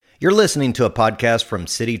You're listening to a podcast from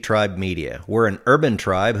City Tribe Media. We're an urban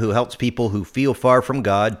tribe who helps people who feel far from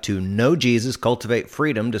God to know Jesus, cultivate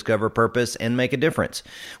freedom, discover purpose, and make a difference.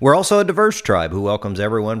 We're also a diverse tribe who welcomes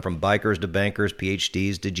everyone from bikers to bankers,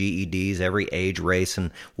 PhDs to GEDs, every age, race,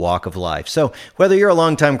 and walk of life. So whether you're a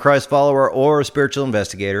longtime Christ follower or a spiritual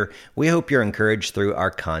investigator, we hope you're encouraged through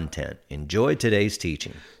our content. Enjoy today's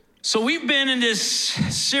teaching. So we've been in this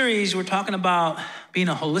series, we're talking about being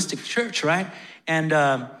a holistic church, right?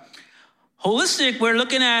 And holistic, we're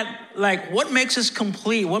looking at like what makes us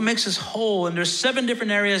complete, what makes us whole. And there's 7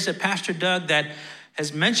 different areas that Pastor Doug that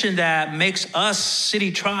has mentioned that makes us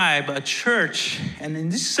City Tribe a church. And in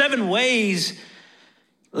these 7 ways,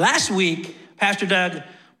 last week, Pastor Doug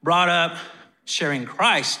brought up sharing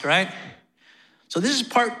Christ, right? So this is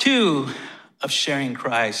part 2 of sharing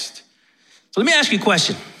Christ. So let me ask you a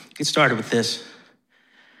question. Get started with this.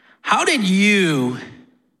 How did you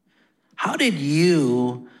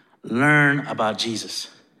learn about Jesus?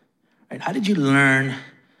 Right? How did you learn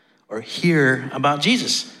or hear about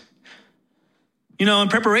Jesus? You know, in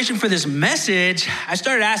preparation for this message, I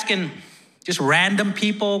started asking just random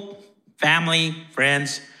people, family,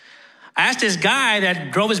 friends. I asked this guy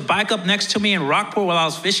that drove his bike up next to me in Rockport while I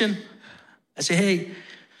was fishing. I said, hey,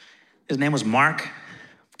 his name was Mark,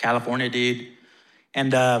 California dude.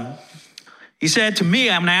 And he said to me,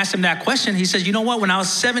 when I asked him that question, he said, you know what? When I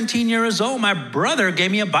was 17 years old, my brother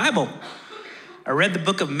gave me a Bible. I read the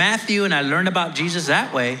book of Matthew and I learned about Jesus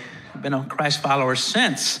that way. I've been a Christ follower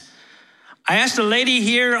since. I asked a lady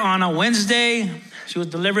here on a Wednesday, she was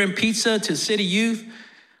delivering pizza to City Youth.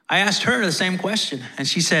 I asked her the same question. And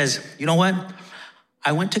she says, you know what?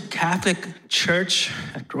 I went to Catholic church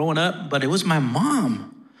growing up, but it was my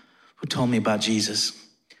mom who told me about Jesus.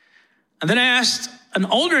 And then I asked an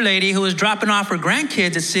older lady who was dropping off her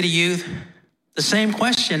grandkids at City Youth the same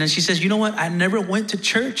question. And she says, you know what? I never went to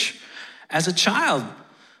church as a child.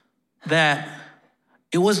 That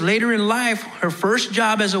it was later in life, her first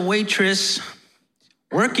job as a waitress,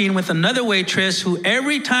 working with another waitress who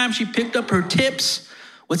every time she picked up her tips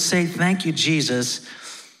would say, thank you, Jesus.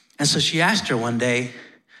 And so she asked her one day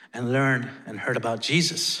and learned and heard about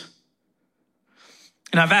Jesus.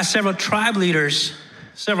 And I've asked several tribe leaders,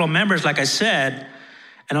 several members, like I said,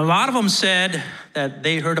 and a lot of them said that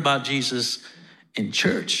they heard about Jesus in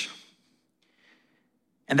church.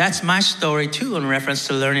 And that's my story too, in reference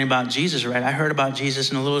to learning about Jesus, right? I heard about Jesus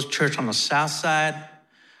in a little church on the south side.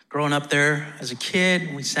 Growing up there as a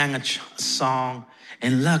kid, we sang a song,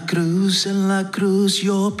 En la cruz,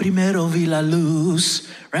 yo primero vi la luz,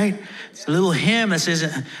 right? It's a little hymn that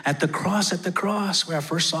says, at the cross, where I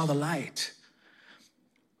first saw the light.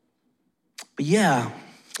 But yeah,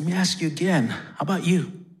 let me ask you again, how about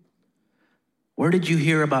you? Where did you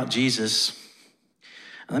hear about Jesus?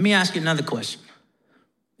 And let me ask you another question.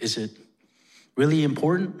 Is it really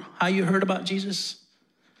important how you heard about Jesus?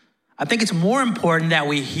 I think it's more important that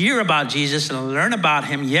we hear about Jesus and learn about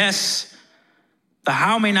him. Yes, the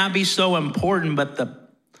how may not be so important, but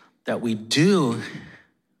that we do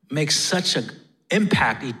make such an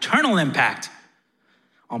impact, eternal impact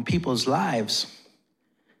on people's lives.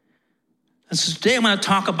 And so today I'm going to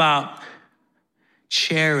talk about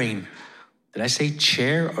sharing. Did I say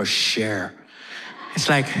chair or share? It's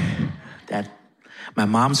like that. My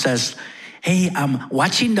mom says, hey, I'm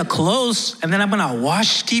watching the clothes and then I'm going to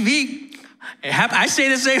watch TV. I say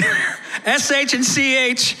the same, SH and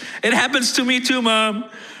CH. It happens to me too, Mom.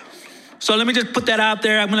 So let me just put that out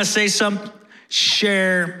there. I'm going to say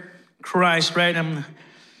share Christ, right?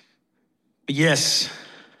 But yes,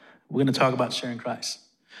 we're going to talk about sharing Christ.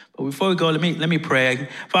 But before we go, let me pray.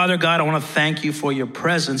 Father God, I want to thank you for your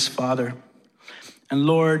presence, Father. And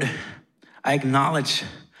Lord, I acknowledge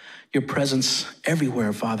your presence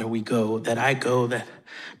everywhere, Father, we go, that I go, that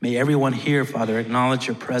may everyone here, Father, acknowledge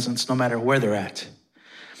your presence no matter where they're at.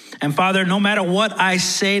 And Father, no matter what I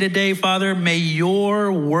say today, Father, may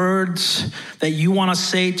your words that you want to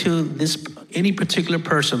say to any particular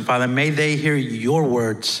person, Father, may they hear your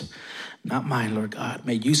words, not mine, Lord God.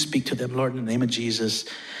 May you speak to them, Lord, in the name of Jesus.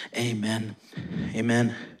 Amen.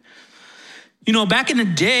 Amen. You know, back in the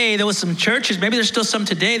day, there was some churches, maybe there's still some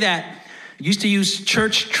today, that used to use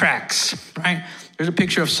church tracts, right? There's a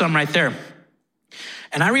picture of some right there.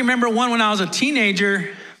 And I remember one when I was a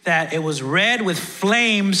teenager that it was red with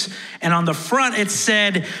flames, and on the front it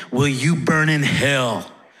said, will you burn in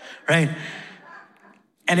hell, right?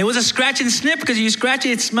 And it was a scratch and snip because you scratch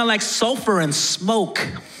it, it smelled like sulfur and smoke.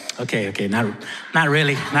 Okay, not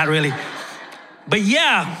really. But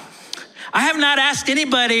yeah, I have not asked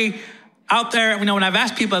anybody out there, you know, when I've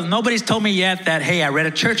asked people, nobody's told me yet that, hey, I read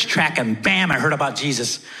a church tract and bam, I heard about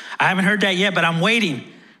Jesus. I haven't heard that yet, but I'm waiting,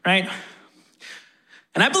 right?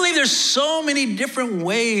 And I believe there's so many different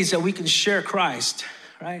ways that we can share Christ,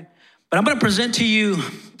 right? But I'm going to present to you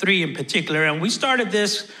 3 in particular. And we started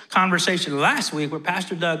this conversation last week where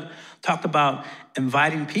Pastor Doug talked about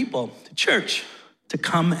inviting people to church to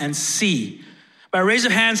come and see. By raise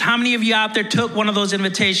of hands, how many of you out there took one of those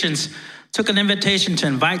invitations, took an invitation to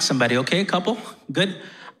invite somebody? Okay, a couple, good.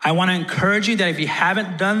 I want to encourage you that if you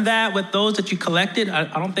haven't done that with those that you collected,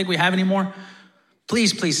 I don't think we have any more,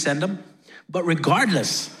 please send them. But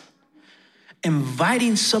regardless,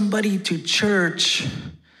 inviting somebody to church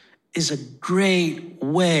is a great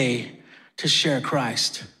way to share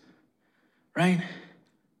Christ, right?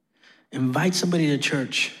 Invite somebody to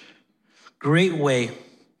church. Great way.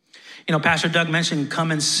 You know, Pastor Doug mentioned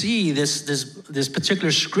come and see this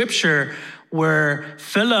particular scripture where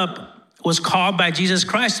Philip was called by Jesus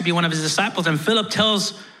Christ to be one of his disciples. And Philip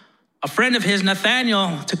tells a friend of his,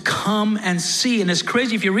 Nathaniel, to come and see. And it's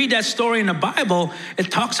crazy. If you read that story in the Bible,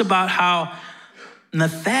 it talks about how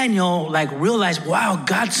Nathaniel realized, wow,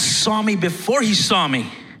 God saw me before he saw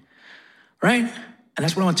me, right? And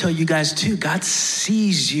that's what I want to tell you guys too. God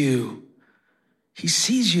sees you. He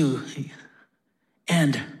sees you.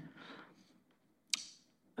 And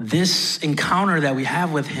this encounter that we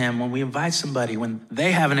have with him, when we invite somebody, when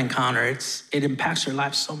they have an encounter, it impacts their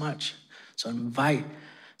life so much. So invite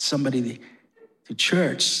somebody to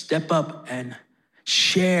church, step up and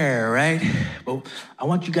share, right? Well, I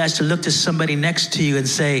want you guys to look to somebody next to you and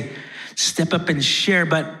say, step up and share,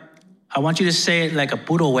 but I want you to say it like a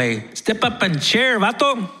puro way. Step up and share,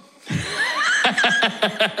 vato.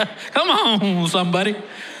 Come on, somebody.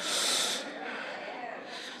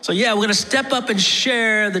 So yeah, we're gonna step up and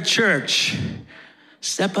share the church.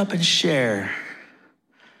 Step up and share.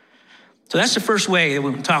 So that's the first way that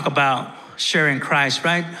we talk about sharing Christ,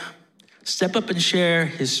 right? Step up and share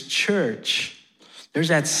his church. There's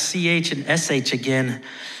that CH and SH again.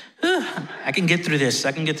 I can get through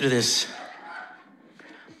this.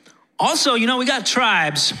 Also, you know, we got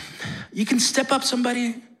tribes. You can step up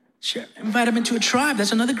somebody, invite them into a tribe.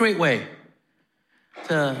 That's another great way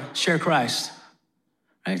to share Christ.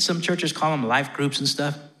 Right? Some churches call them life groups and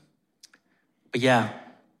stuff. But yeah,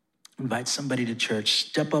 invite somebody to church.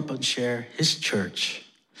 Step up and share his church.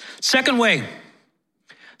 Second way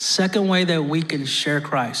that we can share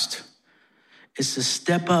Christ is to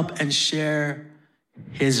step up and share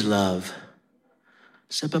his love.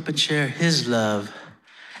 Step up and share his love.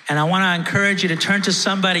 And I want to encourage you to turn to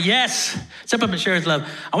somebody. Yes, step up and share his love.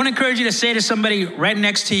 I want to encourage you to say to somebody right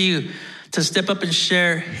next to you to step up and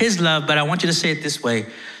share his love, but I want you to say it this way.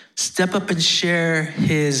 Step up and share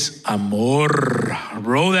his amor.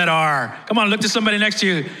 Roll that R. Come on, look to somebody next to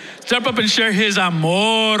you. Step up and share his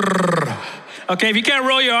amor. Okay, if you can't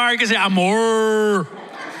roll your R, you can say amor.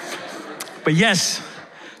 But yes,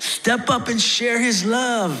 step up and share his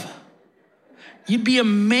love. You'd be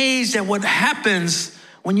amazed at what happens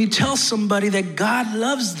when you tell somebody that God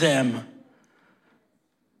loves them.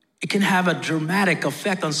 It can have a dramatic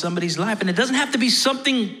effect on somebody's life. And it doesn't have to be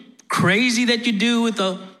something crazy that you do with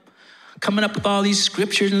coming up with all these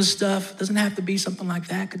scriptures and stuff. It doesn't have to be something like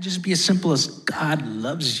that. It could just be as simple as God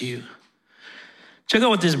loves you. Check out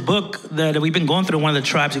what this book that we've been going through, one of the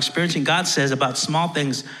tribes, Experiencing God, says about small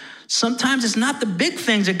things. Sometimes it's not the big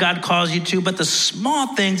things that God calls you to, but the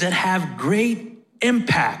small things that have great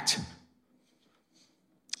impact.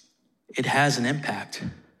 It has an impact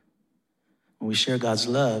when we share God's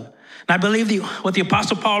love. And I believe what the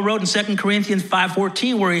Apostle Paul wrote in 2 Corinthians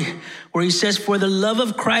 5:14, where he says, for the love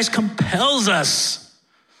of Christ compels us.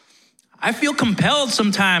 I feel compelled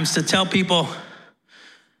sometimes to tell people,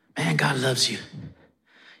 man, God loves you.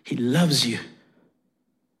 He loves you.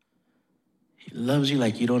 He loves you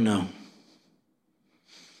like you don't know.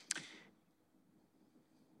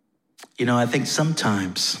 You know, I think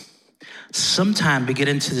sometimes we get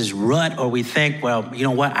into this rut, or we think, well, you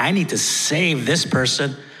know what? I need to save this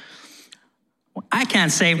person. Well, I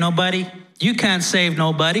can't save nobody. You can't save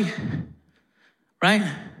nobody, right?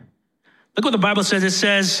 Look what the Bible says. It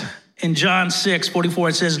says in John 6:44,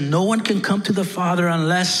 it says, no one can come to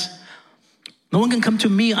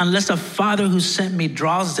me unless the Father who sent me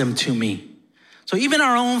draws them to me. So even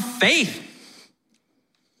our own faith,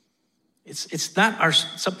 it's not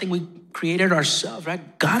something we created ourselves,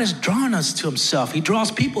 right? God has drawn us to himself. He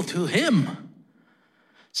draws people to him.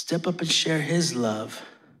 Step up and share his love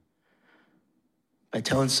by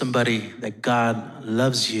telling somebody that God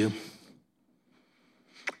loves you.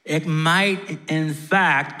 It might, in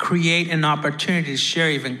fact, create an opportunity to share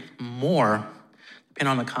even more,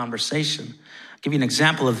 depending on the conversation. I'll give you an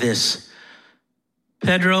example of this.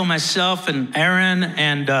 Pedro, myself, and Aaron,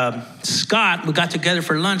 and Scott, we got together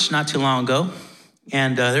for lunch not too long ago.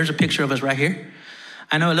 And there's a picture of us right here.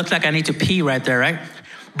 I know it looks like I need to pee right there, right?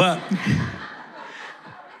 But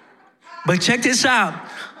check this out.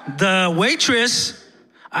 The waitress,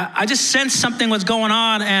 I just sensed something was going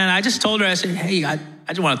on, and I just told her, I said, hey, I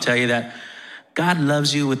just want to tell you that God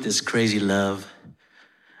loves you with this crazy love.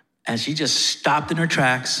 And she just stopped in her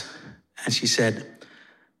tracks, and she said,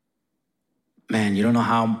 man, you don't know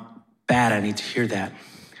how bad I need to hear that.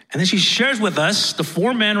 And then she shares with us, the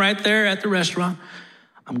four men right there at the restaurant,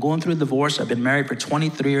 I'm going through a divorce. I've been married for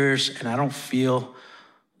 23 years, and I don't feel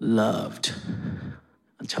loved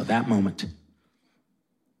until that moment,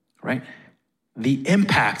 right? The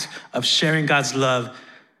impact of sharing God's love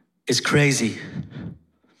is crazy.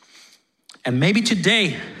 And maybe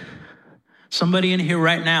today, somebody in here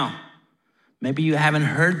right now, maybe you haven't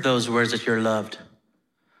heard those words that you're loved.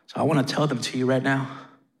 So I want to tell them to you right now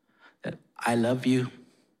that I love you.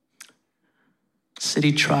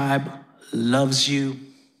 City Tribe loves you.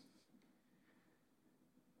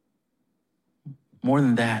 More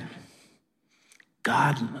than that,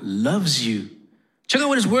 God loves you. Check out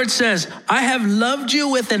what his word says. I have loved you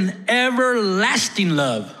with an everlasting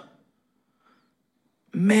love.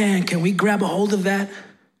 Man, can we grab a hold of that?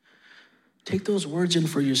 Take those words in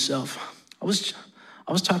for yourself. I was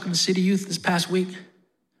talking to City Youth this past week.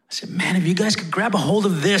 I said, man, if you guys could grab a hold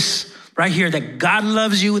of this right here, that God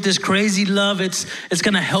loves you with this crazy love, it's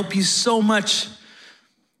going to help you so much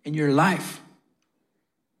in your life.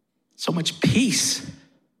 So much peace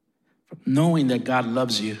from knowing that God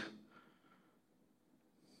loves you.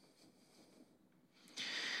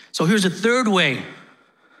 So here's a third way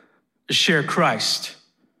to share Christ.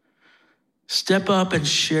 Step up and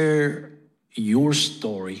share your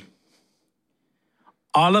story.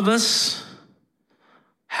 All of us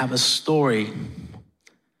have a story,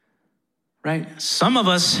 right? Some of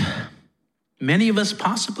us, many of us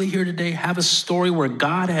possibly here today, have a story where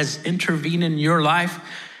God has intervened in your life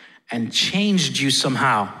and changed you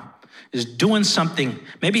somehow, is doing something.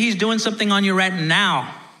 Maybe he's doing something on you right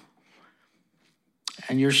now,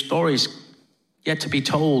 and your story's yet to be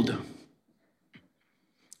told,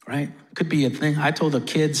 right? Could be a thing. I told the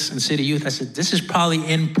kids in City Youth, I said, this is probably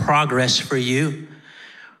in progress for you.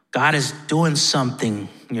 God is doing something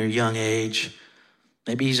in your young age.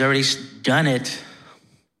 Maybe he's already done it.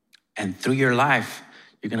 And through your life,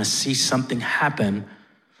 you're going to see something happen.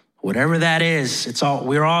 Whatever that is,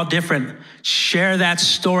 we're all different. Share that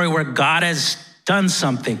story where God has done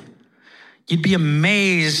something. You'd be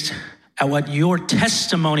amazed at what your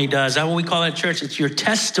testimony does. That's what we call it at church. It's your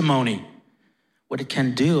testimony, what it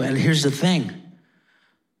can do. And here's the thing.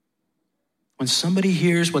 When somebody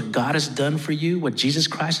hears what God has done for you, what Jesus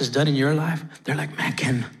Christ has done in your life, they're like,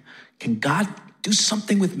 man, can God do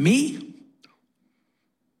something with me?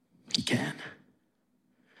 He can.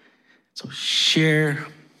 So share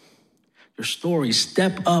your story.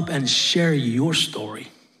 Step up and share your story.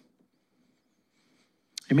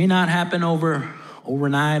 It may not happen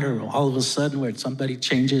overnight or all of a sudden where somebody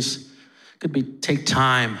changes. It could take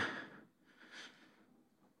time.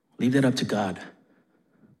 Leave that up to God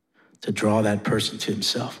to draw that person to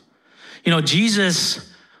himself. You know,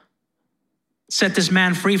 Jesus set this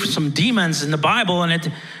man free from some demons in the Bible,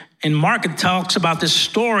 and in Mark it talks about this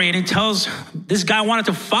story, and it tells this guy wanted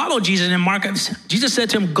to follow Jesus. And in Mark, Jesus said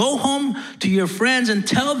to him, go home to your friends and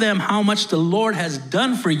tell them how much the Lord has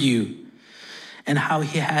done for you and how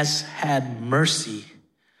he has had mercy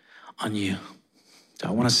on you. So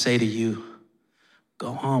I want to say to you,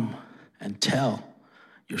 go home and tell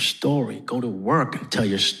your story. Go to work and tell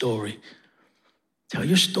your story. Tell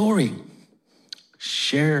your story.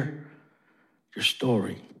 Share your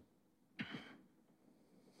story.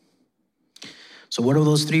 So what are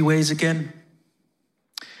those three ways again?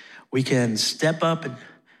 We can step up and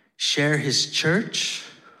share his church,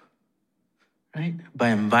 right?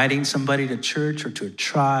 By inviting somebody to church or to a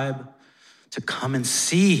tribe to come and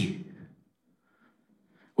see.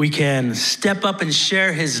 We can step up and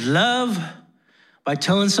share his love by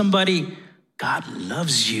telling somebody, God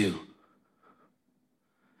loves you.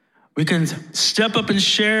 We can step up and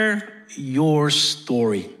share your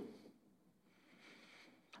story.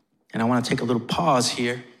 And I want to take a little pause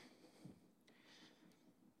here.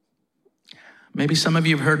 Maybe some of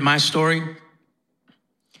you have heard my story.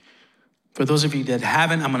 For those of you that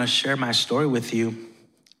haven't, I'm going to share my story with you.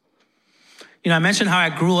 You know, I mentioned how I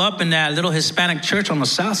grew up in that little Hispanic church on the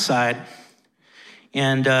south side.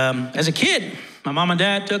 And as a kid, my mom and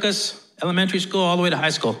dad took us elementary school all the way to high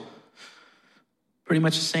school. Pretty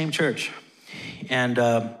much the same church. And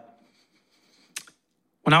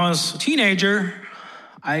when I was a teenager,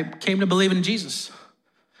 I came to believe in Jesus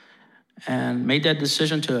and made that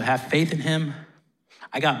decision to have faith in him.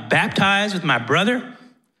 I got baptized with my brother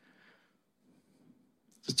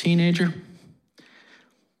as a teenager.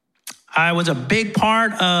 I was a big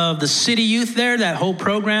part of the city youth there, that whole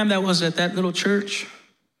program that was at that little church.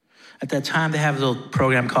 At that time, they have a little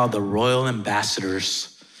program called the Royal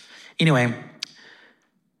Ambassadors. Anyway,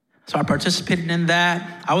 so I participated in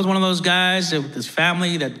that. I was one of those guys with this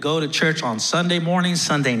family that go to church on Sunday morning,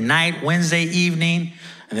 Sunday night, Wednesday evening,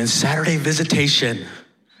 and then Saturday visitation.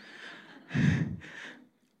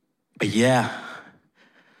 But yeah,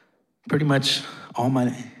 pretty much all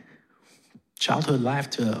my childhood life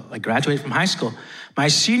to graduate from high school. My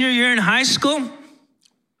senior year in high school,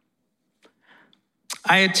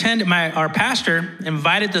 I attended, our pastor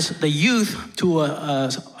invited the youth to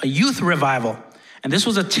a youth revival. And this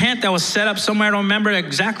was a tent that was set up somewhere. I don't remember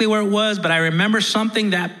exactly where it was, but I remember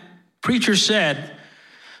something that preacher said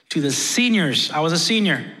to the seniors. I was a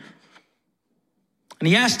senior. And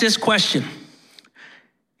he asked this question.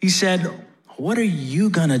 He said, what are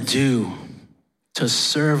you gonna do to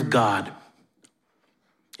serve God?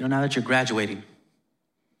 You know, now that you're graduating,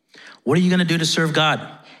 what are you gonna do to serve God?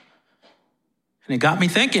 And it got me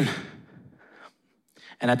thinking.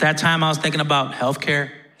 And at that time, I was thinking about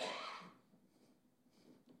healthcare.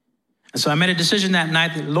 And so I made a decision that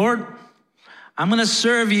night that, Lord, I'm gonna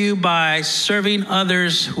serve you by serving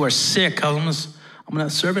others who are sick. I'm gonna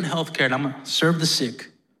serve in healthcare, and I'm gonna serve the sick.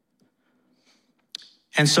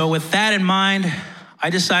 And so with that in mind, I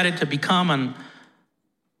decided to become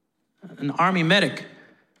an Army medic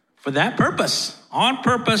for that purpose, on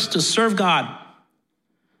purpose to serve God.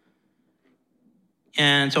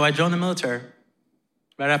 And so I joined the military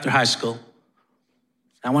right after high school.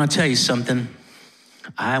 I want to tell you something.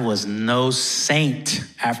 I was no saint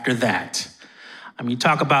after that. I mean,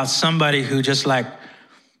 talk about somebody who just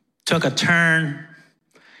took a turn,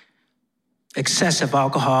 excessive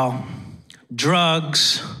alcohol,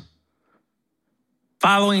 drugs,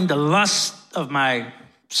 following the lust of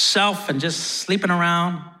myself and just sleeping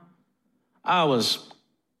around. I was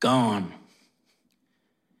gone.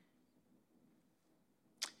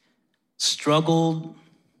 Struggled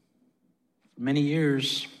many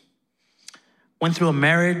years. Went through a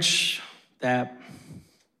marriage that,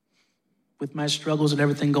 with my struggles and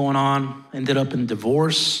everything going on, ended up in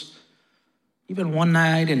divorce. Even one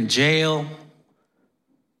night in jail.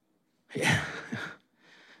 Yeah,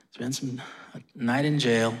 spent a night in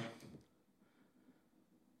jail.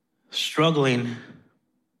 Struggling.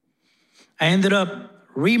 I ended up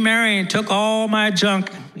remarrying, took all my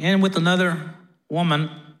junk in with another woman.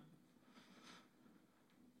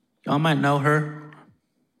 Y'all might know her.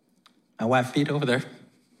 My wife Vita over there.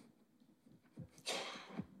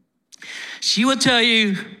 She will tell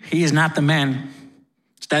you he is not the man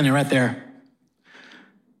standing right there.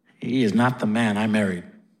 He is not the man I married.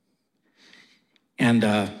 And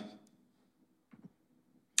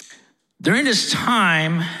during this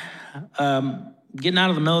time, getting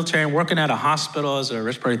out of the military and working at a hospital as a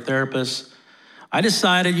respiratory therapist, I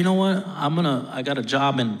decided, you know what, I got a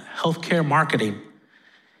job in healthcare marketing.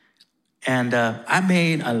 And I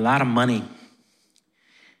made a lot of money.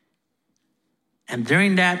 And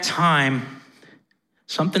during that time,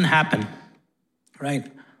 something happened, right?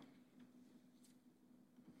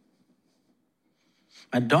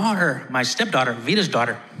 My stepdaughter, Vita's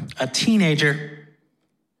daughter, a teenager,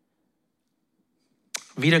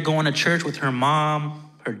 Vita going to church with her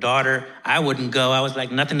mom, her daughter. I wouldn't go. I was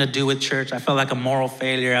like, nothing to do with church. I felt like a moral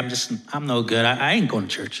failure. I'm no good. I ain't going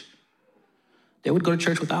to church. They would go to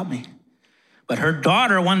church without me. But her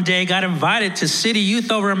daughter one day got invited to City Youth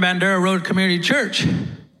over in Bandera Road Community Church.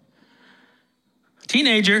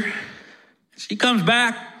 Teenager, she comes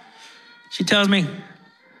back. She tells me,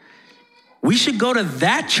 we should go to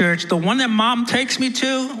that church, the one that mom takes me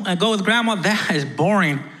to. I go with grandma. That is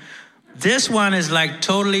boring. This one is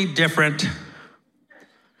totally different.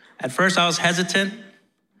 At first I was hesitant.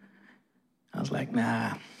 I was like,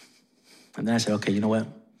 nah. And then I said, okay, you know what?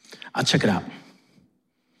 I'll check it out.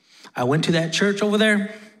 I went to that church over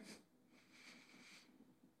there.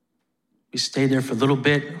 We stayed there for a little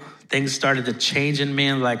bit. Things started to change in me.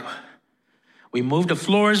 And we moved to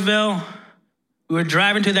Floresville. We were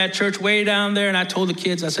driving to that church way down there. And I told the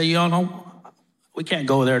kids, I said, y'all know, we can't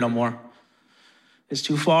go there no more. It's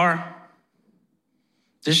too far.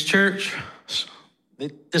 This church,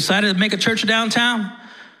 they decided to make a church downtown.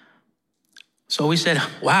 So we said,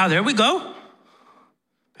 wow, there we go.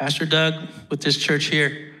 Pastor Doug with this church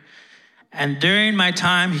here. And during my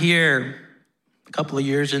time here, a couple of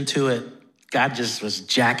years into it, God just was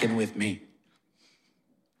jacking with me,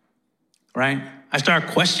 right? I start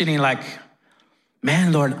questioning like,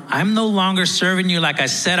 man, Lord, I'm no longer serving you like I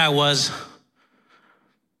said I was,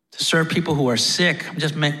 to serve people who are sick. I'm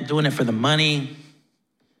just doing it for the money.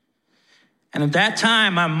 And at that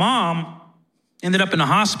time, my mom ended up in the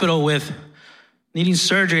hospital with needing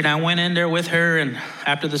surgery. And I went in there with her. And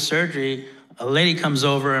after the surgery, a lady comes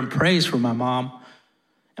over and prays for my mom.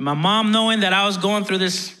 And my mom, knowing that I was going through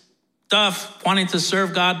this stuff, wanting to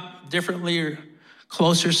serve God differently or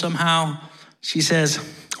closer somehow, she says,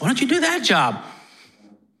 why don't you do that job?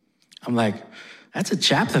 I'm like, that's a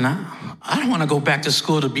chaplain. I don't want to go back to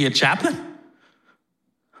school to be a chaplain.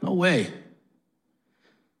 No way.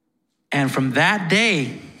 And from that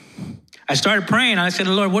day, I started praying. I said,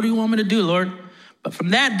 Lord, what do you want me to do, Lord? But from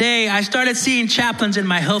that day, I started seeing chaplains in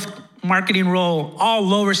my health marketing role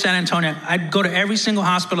all over San Antonio. I'd go to every single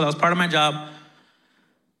hospital. That was part of my job.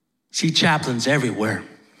 See chaplains everywhere.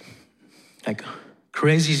 Like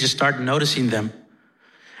crazy, just started noticing them.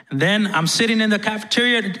 And then I'm sitting in the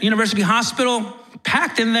cafeteria at University Hospital,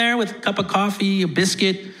 packed in there with a cup of coffee, a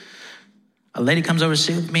biscuit. A lady comes over to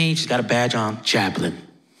sit with me. She's got a badge on, chaplain.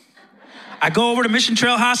 I go over to Mission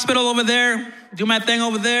Trail Hospital over there, do my thing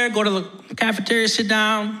over there, go to the cafeteria, sit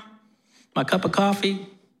down, my cup of coffee.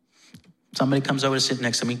 Somebody comes over to sit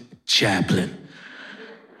next to me, chaplain.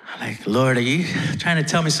 I'm like, Lord, are you trying to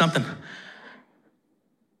tell me something?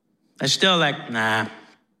 I'm still like, nah.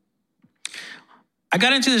 I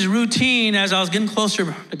got into this routine as I was getting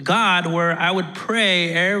closer to God where I would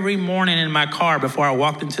pray every morning in my car before I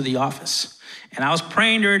walked into the office. And I was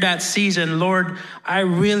praying during that season, Lord, I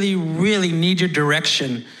really, really need your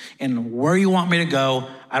direction in where you want me to go.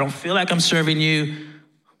 I don't feel like I'm serving you.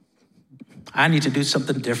 I need to do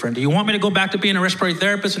something different. Do you want me to go back to being a respiratory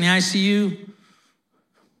therapist in the ICU?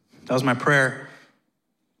 That was my prayer.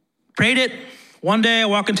 Prayed it. One day I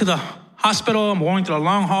walk into the hospital. I'm going through a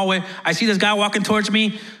long hallway. I see this guy walking towards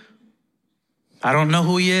me. I don't know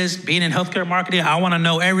who he is. Being in healthcare marketing, I want to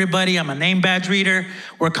know everybody. I'm a name badge reader.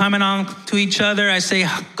 We're coming on to each other. I say,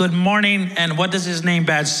 good morning. And what does his name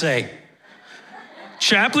badge say?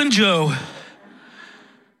 Chaplain Joe.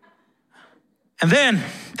 And then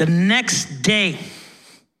the next day,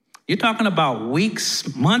 you're talking about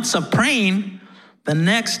weeks, months of praying. The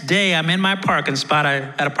next day, I'm in my parking spot. I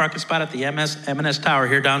had a parking spot at the M&S Tower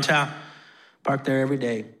here downtown. Parked there every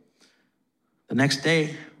day. The next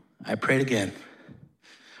day, I prayed again.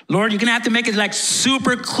 Lord, you're going to have to make it like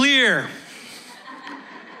super clear.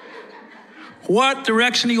 What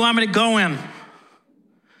direction do you want me to go in?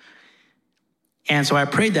 And so I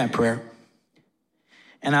prayed that prayer.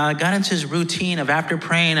 And I got into this routine of after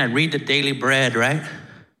praying, I'd read the daily bread, right?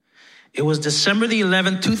 It was December the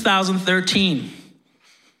 11th, 2013.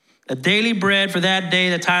 The daily bread for that day,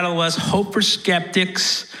 the title was Hope for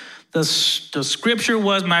Skeptics. The scripture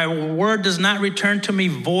was, my word does not return to me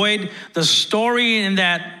void. The story in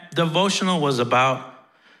that devotional was about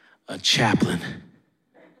a chaplain.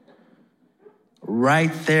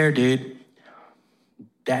 Right there, dude.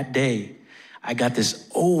 That day, I got this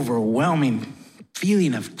overwhelming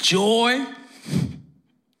feeling of joy.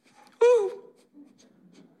 Woo.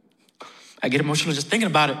 I get emotional just thinking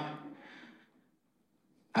about it.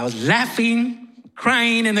 I was laughing,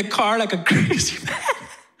 crying in the car like a crazy man.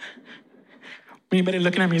 Anybody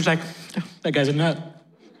looking at me is like, that guy's a nut.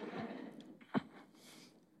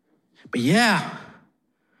 But yeah,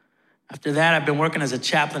 after that, I've been working as a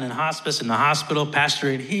chaplain in hospice in the hospital,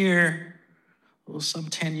 pastoring here, some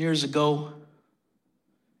 10 years ago.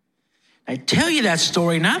 I tell you that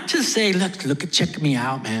story not to say, look, check me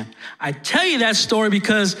out, man. I tell you that story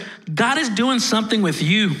because God is doing something with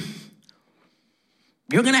you.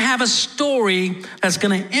 You're going to have a story that's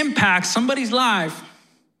going to impact somebody's life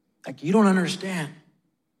like you don't understand.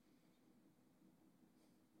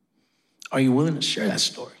 Are you willing to share that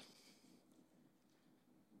story?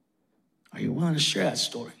 Are you willing to share that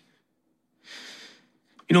story?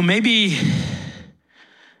 You know, maybe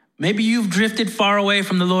you've drifted far away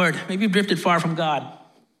from the Lord. Maybe you've drifted far from God.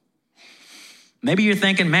 Maybe you're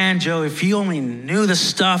thinking, man, Joe, if you only knew the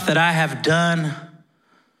stuff that I have done.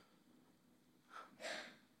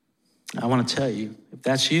 I want to tell you, if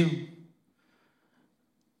that's you,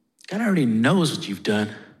 God already knows what you've done.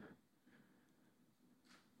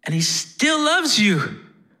 And he still loves you.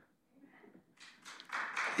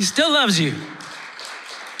 He still loves you.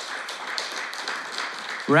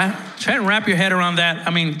 Try and wrap your head around that.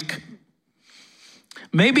 I mean,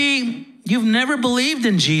 maybe you've never believed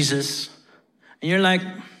in Jesus. And you're like,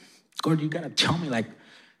 Gord, you got to tell me, like,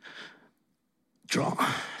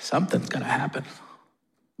 something's got to happen.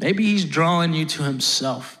 Maybe he's drawing you to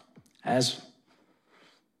himself as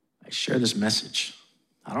I share this message.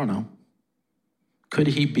 I don't know. could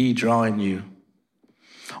he be drawing you?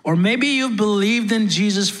 Or maybe you've believed in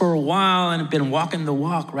Jesus for a while and have been walking the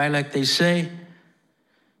walk, right? Like they say.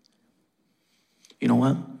 You know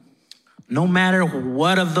what? No matter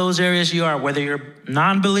what of those areas you are, whether you're a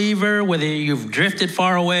non-believer, whether you've drifted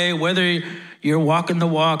far away, whether you're walking the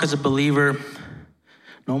walk as a believer,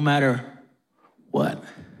 no matter what,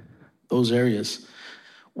 those areas,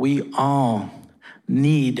 we all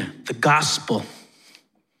need the gospel.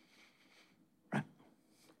 Right?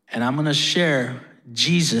 And I'm going to share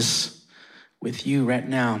Jesus with you right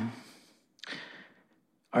now.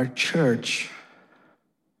 Our church,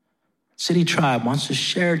 City Tribe, wants to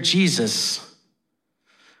share Jesus.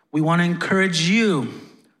 We want to encourage you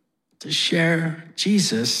to share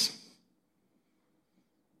Jesus.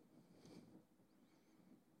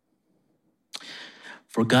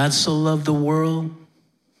 For God so loved the world.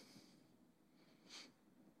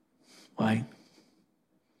 Why?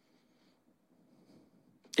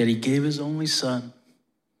 That he gave his only son,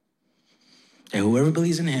 that whoever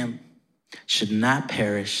believes in him should not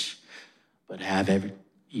perish, but have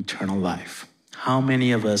eternal life. How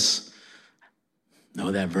many of us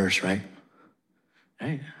know that verse, right?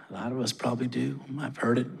 Right? A lot of us probably do. I've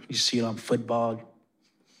heard it. You see it on football,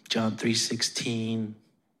 John 3:16.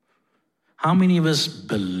 How many of us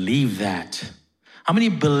believe that? How many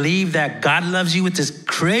believe that God loves you with this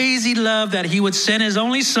crazy love that he would send his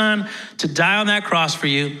only son to die on that cross for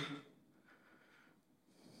you?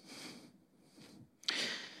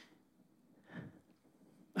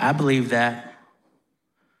 I believe that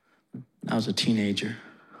when I was a teenager.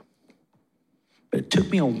 But it took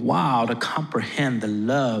me a while to comprehend the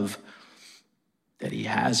love that he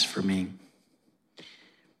has for me.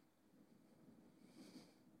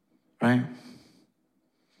 Right?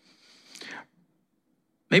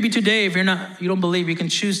 Maybe today, if you don't believe, you can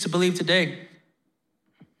choose to believe today.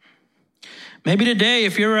 Maybe today,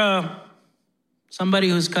 if you're somebody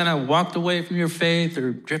who's kind of walked away from your faith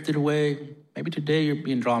or drifted away, maybe today you're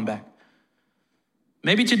being drawn back.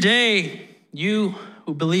 Maybe today, you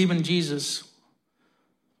who believe in Jesus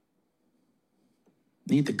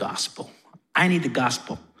need the gospel. I need the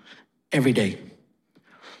gospel every day.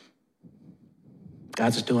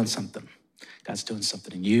 God's doing something. God's doing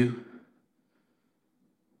something in you.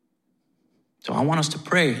 So I want us to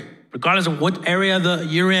pray, regardless of what area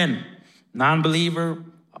you're in, non-believer,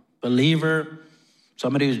 believer,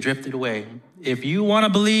 somebody who's drifted away. If you want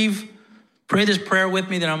to believe, pray this prayer with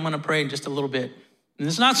me that I'm going to pray in just a little bit. And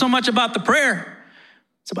it's not so much about the prayer.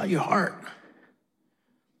 It's about your heart.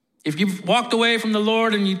 If you've walked away from the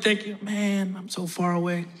Lord and you think, man, I'm so far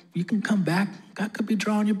away, you can come back. God could be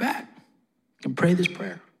drawing you back. You can pray this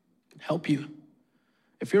prayer. It can help you.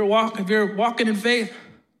 If you're walking in faith,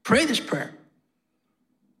 pray this prayer.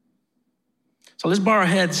 So let's bow our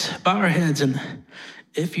heads, and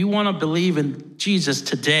if you want to believe in Jesus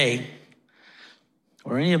today,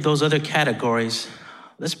 or any of those other categories,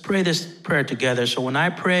 let's pray this prayer together. So when I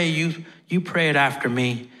pray, you pray it after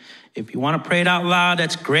me. If you want to pray it out loud,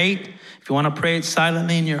 that's great. If you want to pray it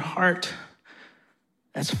silently in your heart,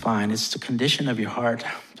 that's fine. It's the condition of your heart.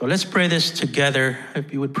 So let's pray this together.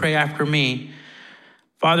 If you would pray after me.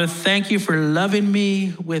 Father, thank you for loving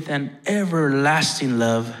me with an everlasting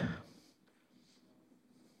love.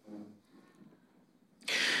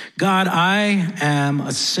 God, I am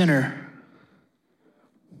a sinner.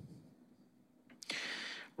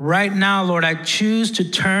 Right now, Lord, I choose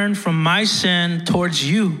to turn from my sin towards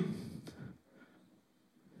you.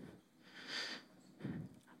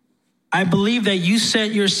 I believe that you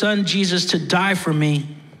sent your son, Jesus, to die for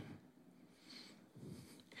me.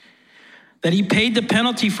 That he paid the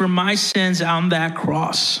penalty for my sins on that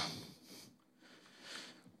cross.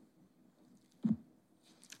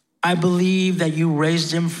 I believe that you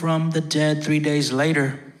raised him from the dead 3 days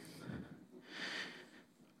later.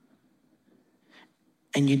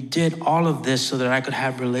 And you did all of this so that I could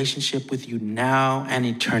have a relationship with you now and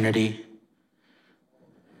eternity.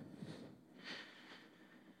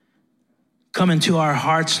 Come into our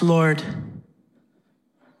hearts, Lord.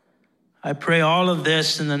 I pray all of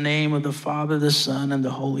this in the name of the Father, the Son, and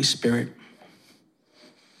the Holy Spirit.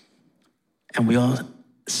 And we all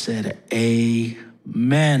said,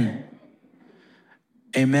 amen.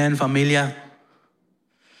 Amen, familia.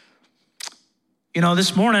 You know,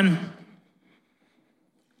 this morning,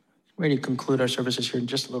 ready to conclude our services here in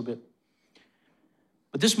just a little bit.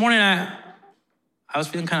 But this morning, I was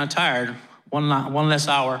feeling kind of tired. One less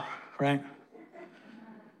hour, right?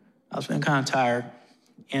 I was feeling kind of tired.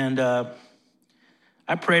 And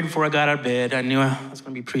I prayed before I got out of bed. I knew I was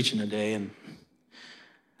going to be preaching today. And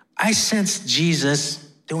I sensed Jesus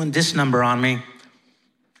doing this number on me.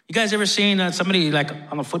 You guys ever seen somebody like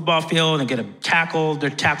on the football field and get they're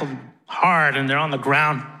tackled hard and they're on the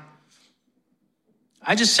ground?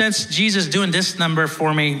 I just sense Jesus doing this number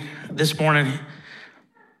for me this morning.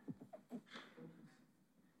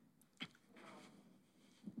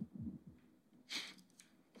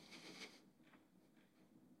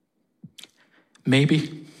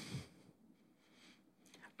 Maybe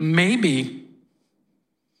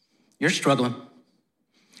you're struggling.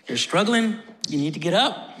 You're struggling, you need to get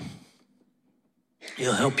up.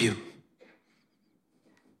 He'll help you.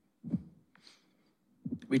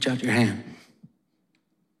 Reach out your hand.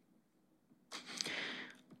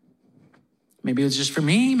 Maybe it was just for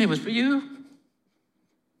me, maybe it was for you.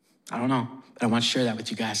 I don't know, but I want to share that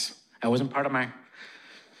with you guys. That wasn't part of my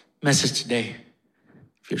message today.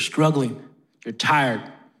 If you're struggling, you're tired,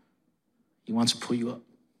 he wants to pull you up.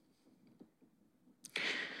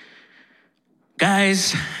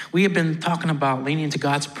 Guys, we have been talking about leaning into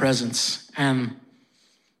God's presence, and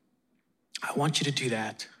I want you to do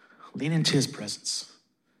that. Lean into his presence.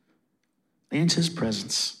 Lean into his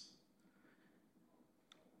presence.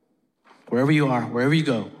 Wherever you are, wherever you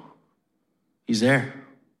go, he's there.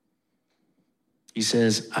 He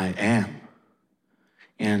says, I am.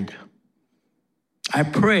 And I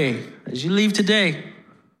pray as you leave today,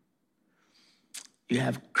 you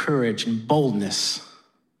have courage and boldness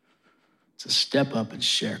to step up and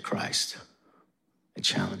share Christ. I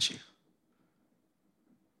challenge you.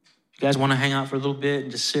 If you guys want to hang out for a little bit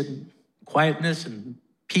and just sit in quietness and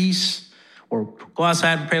peace, or go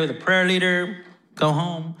outside and pray with a prayer leader, go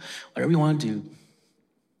home, whatever you want to do.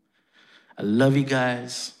 I love you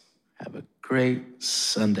guys. Have a great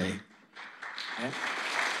Sunday. Okay?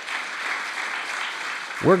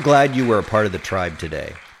 We're glad you were a part of the tribe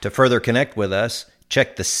today. To further connect with us,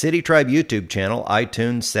 check the City Tribe YouTube channel,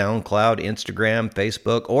 iTunes, SoundCloud, Instagram,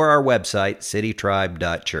 Facebook, or our website,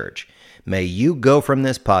 citytribe.church. May you go from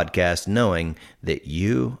this podcast knowing that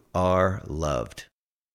you are loved.